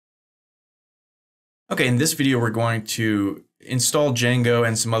Okay, in this video, we're going to install Django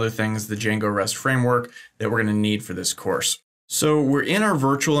and some other things, the Django Rest Framework, that we're going to need for this course. So we're in our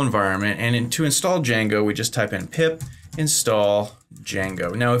virtual environment, and to install Django, we just type in pip install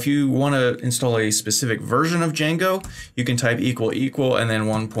Django. Now, if you want to install a specific version of Django, you can type equal and then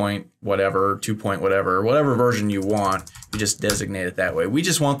 1 point whatever, 2 point whatever version you want. You just designate it that way. We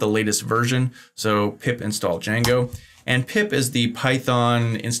just want the latest version, so pip install Django. And pip is the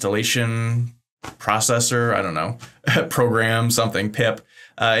Python installation processor, I don't know, program, something, pip.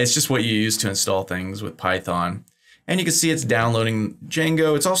 It's just what you use to install things with Python. And you can see it's downloading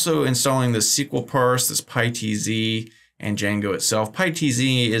Django. It's also installing the SQL parse, this pytz, and Django itself.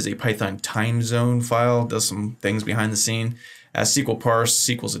 Pytz is a Python time zone file, does some things behind the scene. As SQL parse,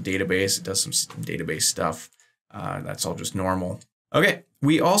 SQL's a database, it does some database stuff. That's all just normal. Okay,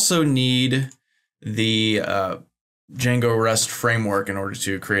 we also need the Django Rest Framework in order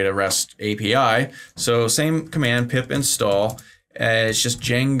to create a REST API. So same command, pip install. It's just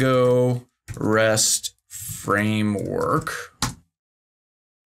Django Rest Framework.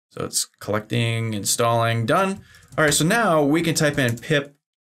 So it's collecting, installing, done. All right, so now we can type in pip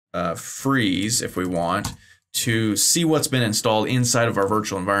freeze if we want to see what's been installed inside of our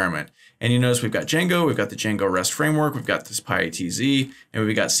virtual environment. And you notice we've got Django, we've got the Django Rest Framework, we've got this pytz, and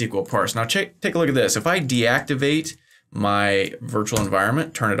we've got SQL parse. Now take a look at this. If I deactivate my virtual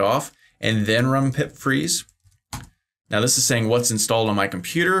environment, turn it off, and then run pip freeze. Now this is saying what's installed on my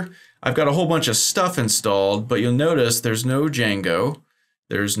computer. I've got a whole bunch of stuff installed, but you'll notice there's no Django,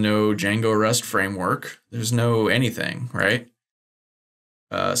 there's no Django Rest Framework, there's no anything, right?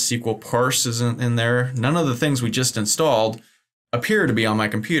 SQL parse isn't in there. None of the things we just installed appear to be on my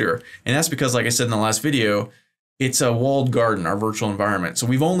computer. And that's because, like I said in the last video, it's a walled garden, our virtual environment. So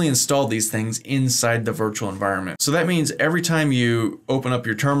we've only installed these things inside the virtual environment. So that means every time you open up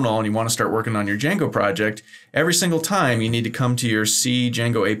your terminal and you want to start working on your Django project, every single time you need to come to your C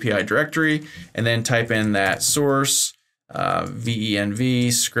Django API directory and then type in that source,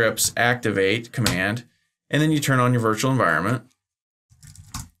 venv scripts activate command, and then you turn on your virtual environment.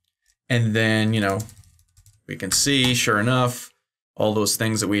 And then, we can see, sure enough, all those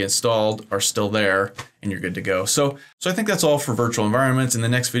things that we installed are still there, and you're good to go. So I think that's all for virtual environments. In the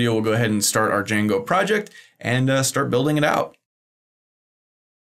next video, we'll go ahead and start our Django project and start building it out.